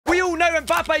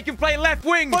Mbappe can play left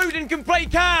wing. Foden can play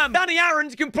cam. Danny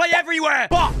Aarons can play everywhere.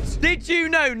 But did you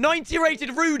know 90-rated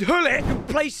Ruud Gullit can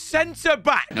play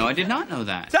centre-back? No, I did not know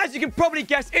that. So as you can probably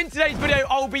guess, in today's video,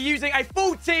 I'll be using a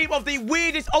full team of the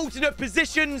weirdest alternate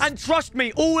positions. And trust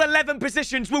me, all 11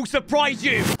 positions will surprise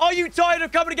you. Are you tired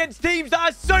of coming against teams that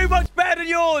are so much better than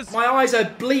yours? My eyes are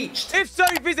bleached. If so,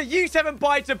 visit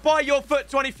U7Buy to buy your FUT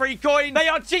 23 coin. They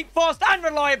are cheap, fast, and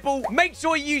reliable. Make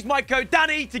sure you use my code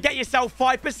Danny to get yourself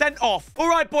 5% off. All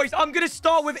right, boys, I'm going to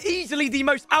start with easily the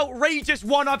most outrageous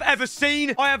one I've ever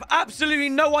seen. I have absolutely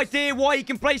no idea why he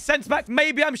can play centre-back.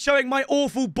 Maybe I'm showing my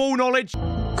awful ball knowledge.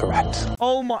 Correct.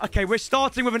 Oh my, okay, we're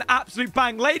starting with an absolute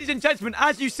bang. Ladies and gentlemen,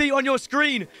 as you see on your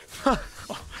screen, for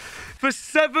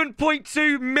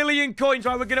 7.2 million coins,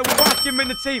 right, we're going to whack him in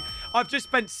the team. I've just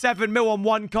spent 7 mil on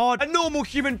one card. A normal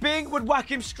human being would whack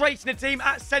him straight in the team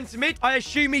at centre mid. I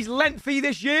assume he's lengthy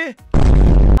this year.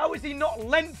 How is he not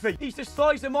lengthy? He's the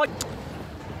size of my...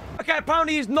 Okay,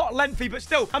 apparently he's not lengthy, but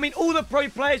still. I mean, all the pro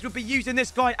players would be using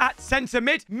this guy at centre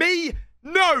mid. Me?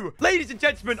 No! Ladies and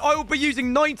gentlemen, I will be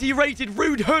using 90-rated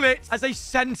Ruud Gullit as a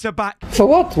centre-back. For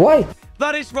what? Why?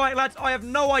 That is right, lads. I have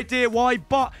no idea why,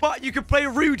 but you can play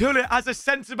Ruud Gullit as a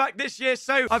centre-back this year,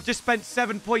 so I've just spent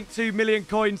 7.2 million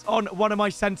coins on one of my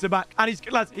centre-back.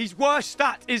 And lads, his worst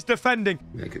stat is defending.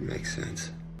 Make it make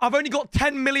sense. I've only got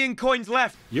 10 million coins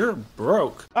left. You're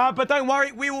broke. But don't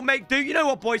worry, we will make do. You know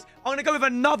what, boys? I'm going to go with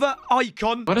another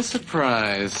icon. What a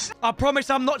surprise. I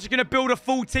promise I'm not just going to build a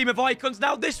full team of icons.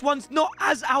 Now, this one's not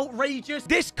as outrageous.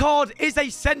 This card is a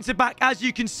centre-back, as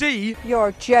you can see.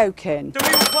 You're joking. So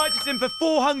we will purchase him for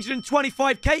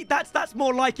 425k. That's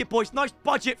more like it, boys. Nice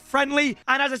budget friendly.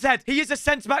 And as I said, he is a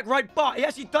centre-back, right? But he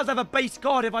actually does have a base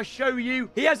card if I show you.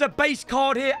 He has a base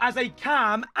card here as a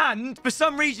cam. And for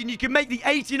some reason, you can make the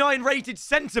 89 rated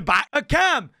centre-back a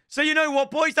cam. So you know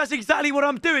what, boys? That's exactly what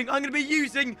I'm doing. I'm going to be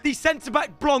using the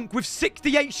centre-back Blanc with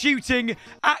 68 shooting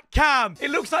at cam. It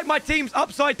looks like my team's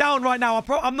upside down right now.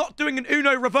 I'm not doing an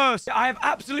Uno reverse. I have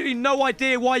absolutely no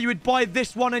idea why you would buy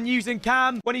this one and using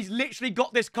cam when he's literally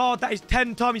got this card that is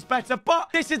 10 times better.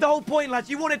 But this is the whole point, lads.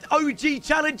 You wanted OG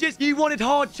challenges. You wanted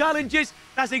hard challenges.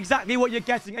 That's exactly what you're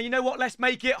getting. And you know what? Let's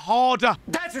make it harder.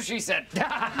 That's what she said.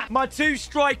 My two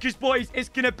strikers, boys, it's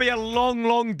going to be a long,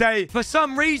 long day. For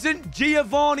some reason,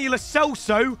 Giovanni Lo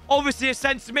Celso, obviously a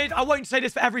centre mid. I won't say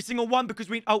this for every single one because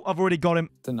oh, I've already got him.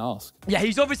 Didn't ask. Yeah,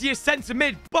 he's obviously a centre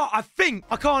mid, but I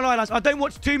can't lie, lads, I don't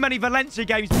watch too many Valencia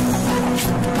games.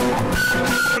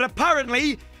 But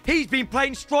apparently, he's been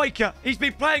playing striker. He's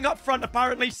been playing up front,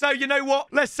 apparently. So, you know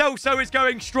what? Lo Celso is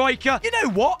going striker. You know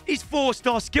what? He's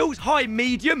 4-star skills. High,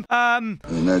 medium. And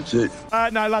that's it.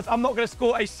 No, lads, I'm not going to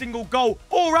score a single goal.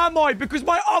 Or am I? Because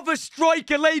my other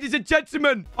striker, ladies and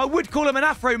gentlemen, I would call him an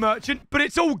Afro merchant, but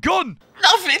it's all gone.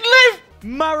 Nothing left.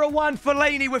 Marouane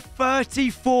Fellaini with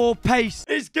 34 pace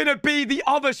is going to be the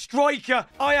other striker.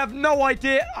 I have no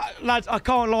idea. Lads, I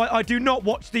can't lie. I do not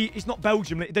watch it's not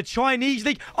Belgium League, the Chinese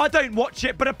League. I don't watch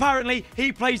it, but apparently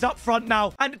he plays up front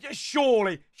now. And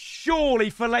surely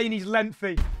Fellaini's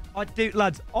lengthy. I do,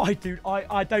 lads.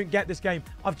 I don't get this game.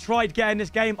 I've tried getting this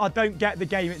game. I don't get the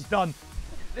game. It's done.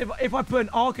 If I put an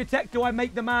architect, do I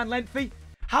make the man lengthy?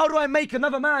 How do I make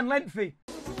another man lengthy?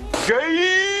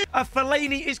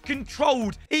 Fellaini is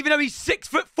controlled. Even though he's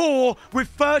 6'4" with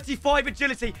 35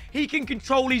 agility, he can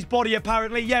control his body,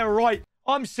 apparently. Yeah, right.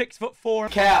 I'm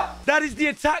 6'4". Cap. That is the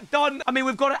attack done. I mean,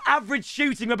 we've got an average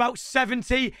shooting of about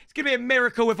 70. It's going to be a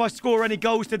miracle if I score any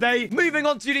goals today. Moving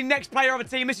on to the next player of the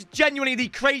team. This is genuinely the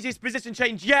craziest position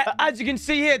change yet. But as you can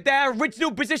see here, their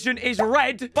original position is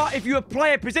red. But if you apply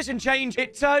a position change,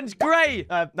 it turns grey.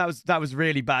 That was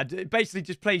really bad. Basically,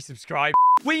 just please subscribe.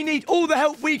 We need all the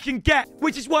help we can get,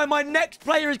 which is why my next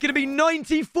player is going to be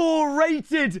 94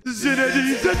 rated.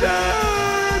 Zinedine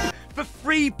Zidane! For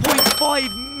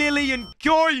 3.5 million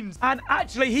coins. And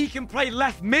actually, he can play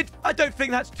left mid. I don't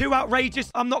think that's too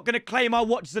outrageous. I'm not going to claim I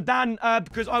watched Zidane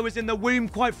because I was in the womb,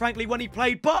 quite frankly, when he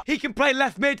played. But he can play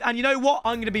left mid. And you know what?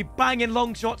 I'm going to be banging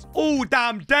long shots all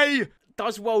damn day.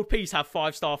 Does World Peace have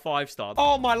 5-star, 5-star?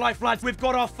 Oh, my life, lads. We've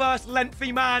got our first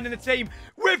lengthy man in the team.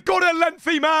 We've got a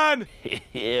lengthy man.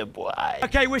 Yeah, boy.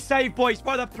 Okay, we're saved, boys.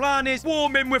 But the plan is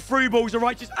warm him with through balls, all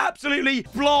right? Just absolutely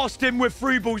blast him with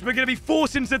through balls. We're going to be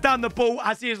forcing Zidane the ball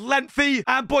as he is lengthy.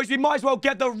 And, boys, we might as well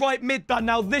get the right mid done.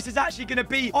 Now, this is actually going to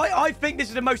be... I think this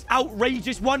is the most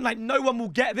outrageous one. Like, no one will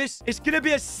get this. It's going to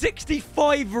be a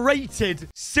 65 rated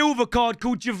silver card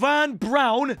called Javan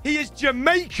Brown. He is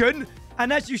Jamaican.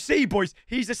 And as you see, boys,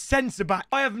 he's a centre-back.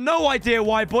 I have no idea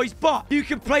why, boys, but you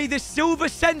can play this silver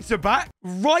centre-back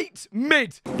right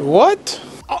mid. What?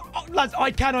 Lads,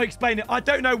 I cannot explain it. I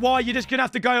don't know why. You're just going to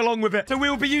have to go along with it. So we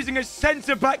will be using a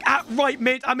centre-back at right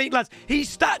mid. I mean, lads,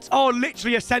 his stats are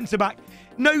literally a centre-back.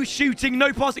 No shooting,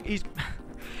 no passing. He's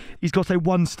got a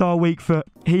 1-star weak foot.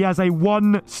 He has a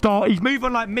 1-star. He's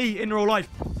moving like me in real life.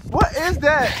 What is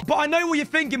that? But I know what you're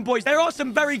thinking, boys. There are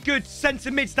some very good centre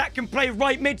mids that can play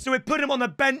right mid, so we put him on the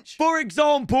bench. For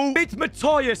example, mid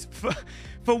Matthias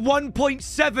for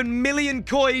 1.7 million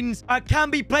coins can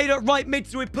be played at right mid,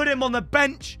 so we put him on the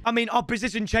bench. I mean, I'll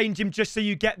position change him just so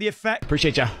you get the effect.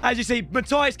 Appreciate you. As you see,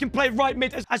 Matthias can play right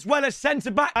mid as well as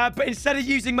centre-back, but instead of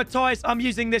using Matthias, I'm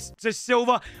using this to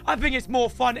Silver. I think it's more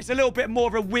fun. It's a little bit more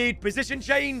of a weird position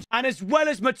change. And as well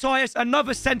as Matthias,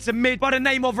 another centre-mid by the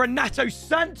name of Renato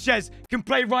Sanchez can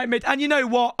play right mid. And you know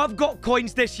what? I've got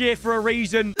coins this year for a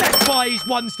reason. Let's buy his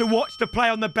ones to watch to play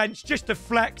on the bench just to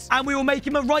flex, and we will make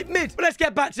him a right mid. But let's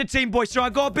get back to the team, boys. So I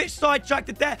got a bit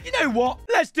sidetracked there. You know what?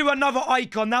 Let's do another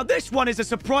icon. Now, this one is a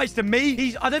surprise to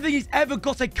me. I don't think he's ever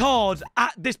got a card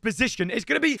at this position. It's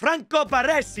going to be Franco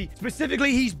Baresi,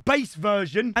 specifically his base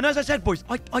version. And as I said, boys,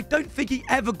 I don't think he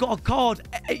ever got a card,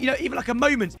 you know, even like a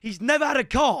moment. He's never had a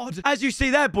card, as you see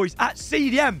there, boys, at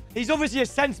CDM. He's obviously a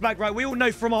centre-back, right? We all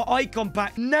know from our icon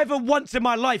pack. Never once in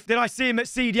my life did I see him at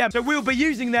CDM. So we'll be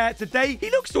using there today. He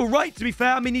looks all right, to be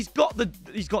fair. I mean, he's got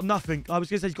nothing. I was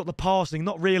going to say he's got the passing.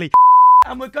 Not really.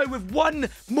 And we'll go with one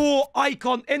more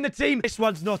icon in the team. This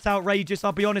one's not outrageous,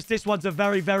 I'll be honest. This one's a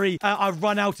very, I've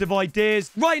run out of ideas.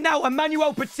 Right now,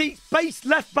 Emmanuel Petit's base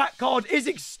left-back card is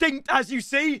extinct, as you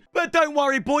see. But don't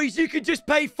worry, boys. You can just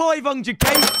pay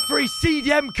 500k for his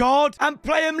CDM card and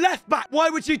play him left-back. Why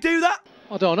would you do that?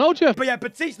 I don't know, Jeff. But yeah,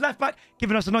 Petit's left-back,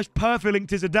 giving us a nice perfect link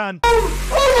to Zidane.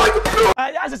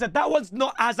 As I said, that one's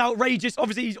not as outrageous.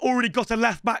 Obviously, he's already got a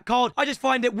left-back card. I just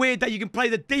find it weird that you can play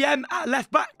the DM at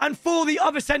left-back. And for the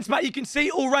other centre-back, you can see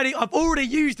already, I've already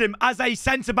used him as a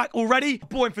centre-back already. I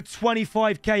bought him for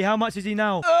 25k. How much is he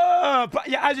now? But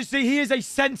yeah, as you see, he is a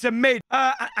centre-mid.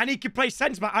 And he can play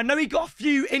centre-back. I know he got a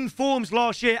few informs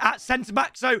last year at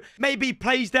centre-back, so maybe he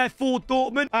plays there for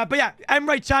Dortmund. But yeah,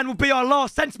 Emre Can will be our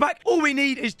last centre-back. All we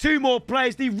need is two more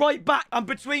players. The right-back, and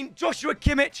between Joshua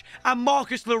Kimmich and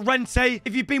Marcus Llorente.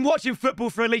 If you've been watching football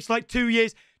for at least like 2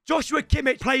 years, Joshua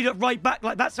Kimmich played at right back.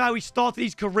 Like, that's how he started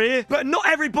his career. But not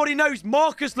everybody knows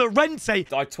Marcus Llorente.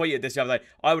 I tweeted this the other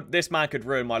day. This man could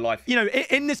ruin my life. You know,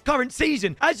 in this current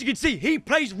season, as you can see, he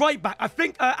plays right back. I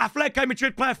think Atletico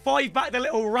Madrid play a 5-back, the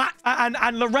little rat.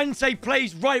 And Llorente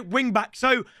plays right wing back.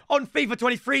 So on FIFA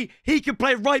 23, he can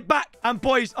play right back. And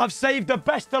boys, I've saved the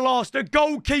best to last, a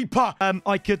goalkeeper.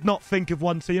 I could not think of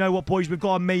one. So you know what, boys? We've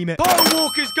got to meme it. Kyle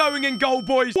Walker's going in goal,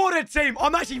 boys. What a team.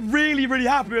 I'm actually really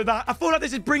happy with that. I feel like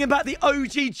this is bringing back the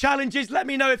OG challenges. Let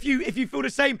me know if you feel the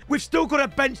same. We've still got a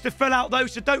bench to fill out, though,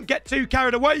 so don't get too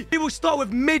carried away. We will start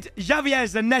with mid Javier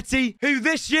Zanetti, who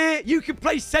this year you can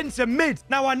play centre mid.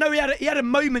 Now, I know he had a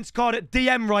moments card at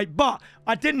DM, right? But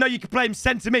I didn't know you could play him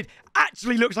centre mid.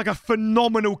 Actually looks like a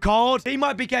phenomenal card. He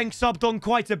might be getting subbed on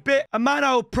quite a bit. A man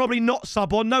I'll probably not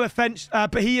sub on, no offense,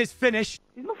 but he is finished.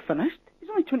 He's not finished. He's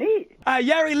only 28.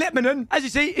 Yari Littmanen, as you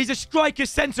see, he's a striker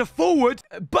centre forward,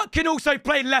 but can also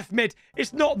play left mid.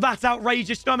 It's not that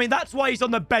outrageous. You know what I mean? That's why he's on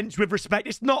the bench with respect.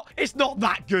 It's not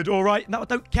that good, all right? No, I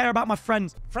don't care about my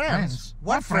friends. Friends?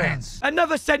 What friends?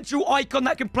 Another central icon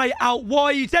that can play out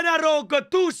wide, Gennaro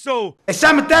Gattuso.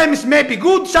 Sometimes maybe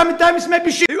good, sometimes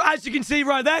maybe shit. Who, as you can see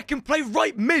right there, can play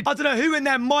right mid. I don't know who in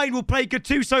their mind will play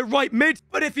Gattuso right mid,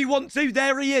 but if you want to,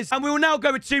 there he is. And we will now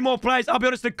go with two more players. I'll be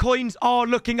honest, the coins are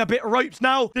looking a bit roped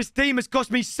now. This team has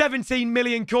cost me 17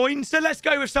 million coins. So let's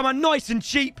go with someone nice and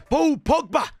cheap. Paul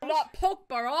Pogba. Not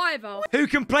Pogba either. Who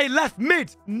can play left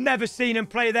mid. Never seen him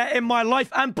play there in my life.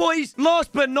 And boys,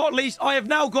 last but not least, I have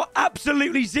now got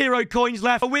absolutely 0 coins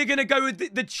left. We're going to go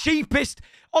with the cheapest.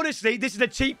 Honestly, this is a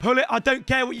cheap hullet. I don't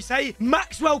care what you say.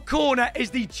 Maxwell Corner is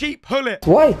the cheap hullet.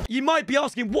 Why? You might be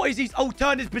asking, what is his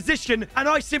alternative position? And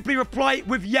I simply reply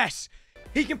with yes.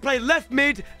 He can play left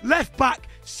mid, left back,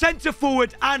 centre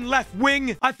forward, and left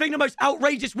wing. I think the most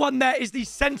outrageous one there is the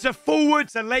centre forward.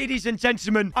 So, ladies and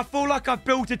gentlemen, I feel like I've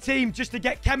built a team just to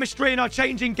get chemistry in our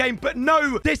changing game. But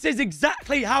no, this is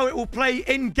exactly how it will play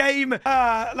in game.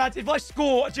 Lads, if I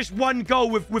score just one goal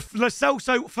with Lo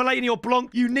Celso, Fellaini, or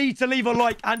Blanc, you need to leave a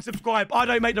like and subscribe. I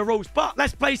don't make the rules, but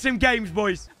let's play some games,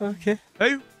 boys. Okay.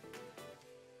 Who?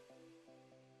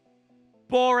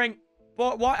 Boring.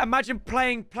 But what? Imagine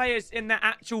playing players in their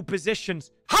actual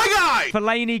positions. Hi, guy!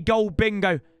 Fellaini goal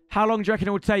bingo. How long do you reckon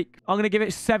it will take? I'm going to give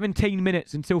it 17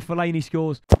 minutes until Fellaini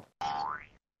scores.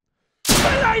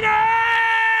 Fellaini!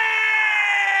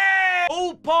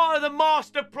 part of the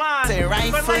master plan.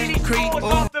 Fellaini scores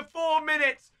after 4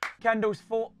 minutes. Kendall's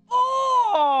 4.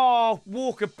 Oh,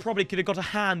 Walker probably could have got a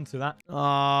hand to that.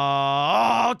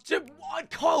 Oh,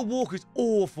 Kyle Walker's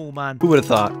awful, man. Who would have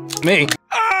thought? Me.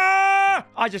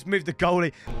 I just moved the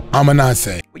goalie. I'm a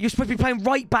Nazi. You're supposed to be playing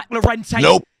right back, Lorente.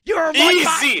 Nope. You're a right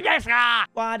back. Yes.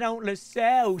 Why don't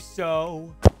Lascelles? A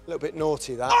little bit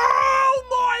naughty, that. Oh,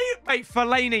 my. Mate,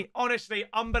 Fellaini, honestly,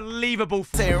 unbelievable.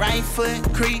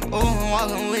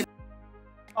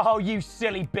 Oh, you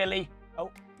silly Billy.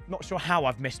 Oh, not sure how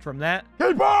I've missed from there.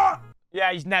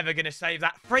 Yeah, he's never going to save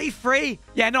that. 3-3.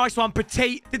 Yeah, nice one,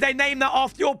 Petite. Did they name that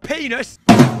after your penis?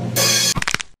 Yeah,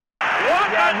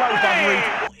 well done, Reed.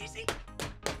 What is he?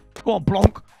 Go on,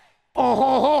 Blanc. Oh,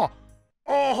 ho, ho.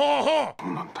 Oh, ho, ho.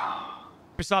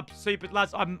 Subs, super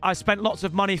lads. I spent lots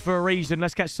of money for a reason.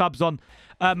 Let's get subs on.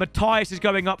 Matthias is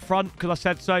going up front because I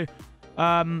said so.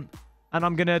 And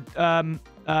I'm gonna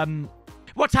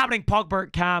what's happening,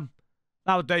 Pogba, Cam?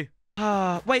 That'll do.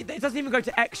 Wait, it doesn't even go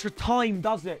to extra time,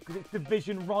 does it? Because it's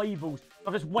division rivals.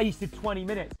 I've just wasted 20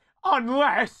 minutes.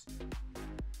 Unless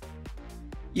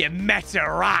you meta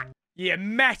rat. You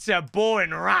meta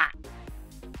boring rat.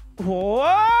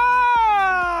 Whoa!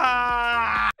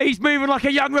 He's moving like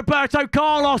a young Roberto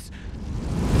Carlos.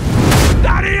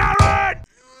 Danny Aaron!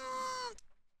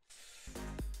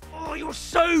 Oh, you're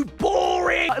so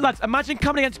boring. Lads, imagine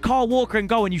coming against Kyle Walker and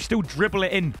goal and you still dribble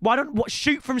it in. Why don't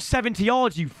shoot from 70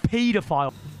 yards, you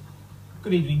paedophile?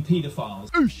 Good evening,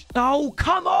 paedophiles. Oosh. Oh,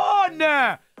 come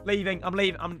on! Leaving. I'm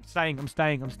leaving. I'm staying.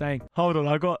 Hold on,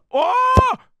 I got...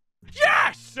 Oh!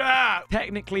 Yes!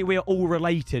 Technically, we're all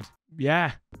related.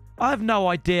 Yeah. I have no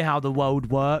idea how the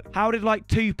world works. How did, like,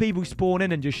 2 people spawn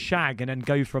in and just shag and then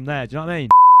go from there? Do you know what I mean?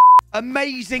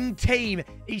 Amazing team.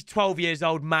 He's 12 years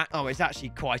old, Matt. Oh, it's actually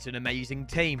quite an amazing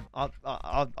team.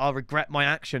 I'll regret my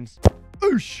actions.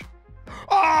 Oosh.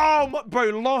 Oh, my,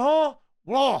 bro,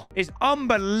 Law is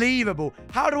unbelievable.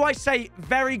 How do I say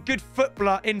very good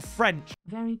footballer in French?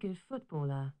 Very good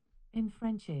footballer in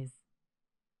French is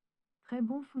très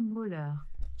bon footballeur.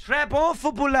 Très bon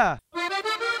footballer.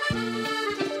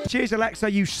 Cheers, Alexa,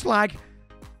 you slag.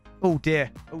 Oh, dear.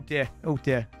 Oh, dear. Oh,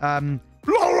 dear.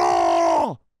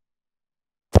 Law!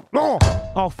 Oh,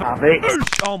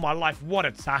 oh, my life. What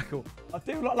a tackle. I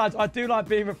do like, lads, I do like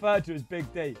being referred to as Big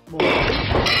D.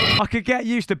 I could get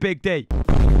used to Big D.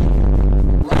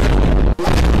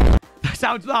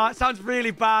 That sounds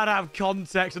really bad out of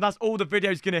context, and that's all the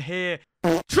video's going to hear.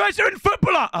 Treasure and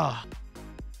footballer!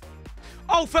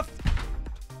 Oh, for...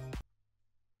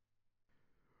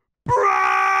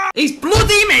 Bruh! He's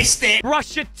bloody missed it.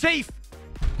 Brush your teeth.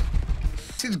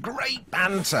 This is great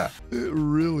banter. It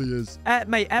really is.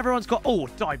 Mate, everyone's got... Oh,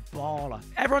 Dybala.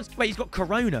 Wait, he's got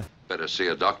Corona. Better see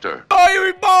a doctor.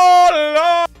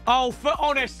 Oh, for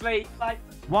honestly, like...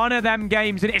 One of them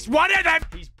games, and it's one of them!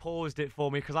 He's paused it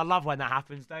for me, because I love when that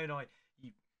happens, don't I?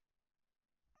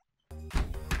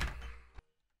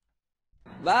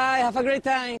 Bye, have a great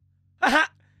time.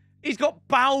 He's got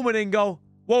Bauman in goal.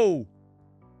 Whoa.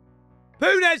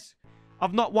 Punes!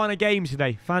 I've not won a game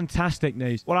today. Fantastic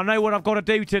news. Well, I know what I've got to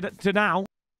do to now.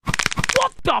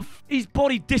 What the f... His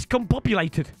body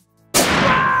discombobulated.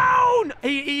 Down!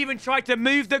 He even tried to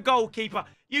move the goalkeeper.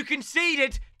 You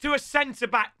conceded to a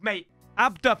centre-back, mate.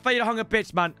 Abda, fade hung a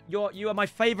bit, man. You are my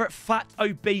favourite fat,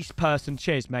 obese person.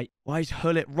 Cheers, mate. Why is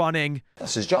Hullet running?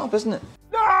 That's his job, isn't it?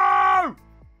 No!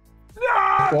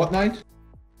 No! Fortnite?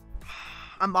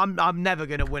 I'm never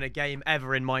going to win a game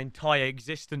ever in my entire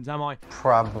existence, am I?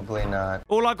 Probably not.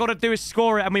 All I got to do is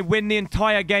score it and we win the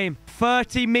entire game.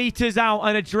 30 meters out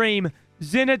and a dream.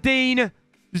 Zinedine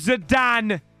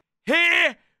Zidane.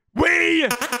 Here we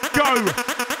go.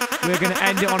 We're going to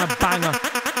end it on a banger.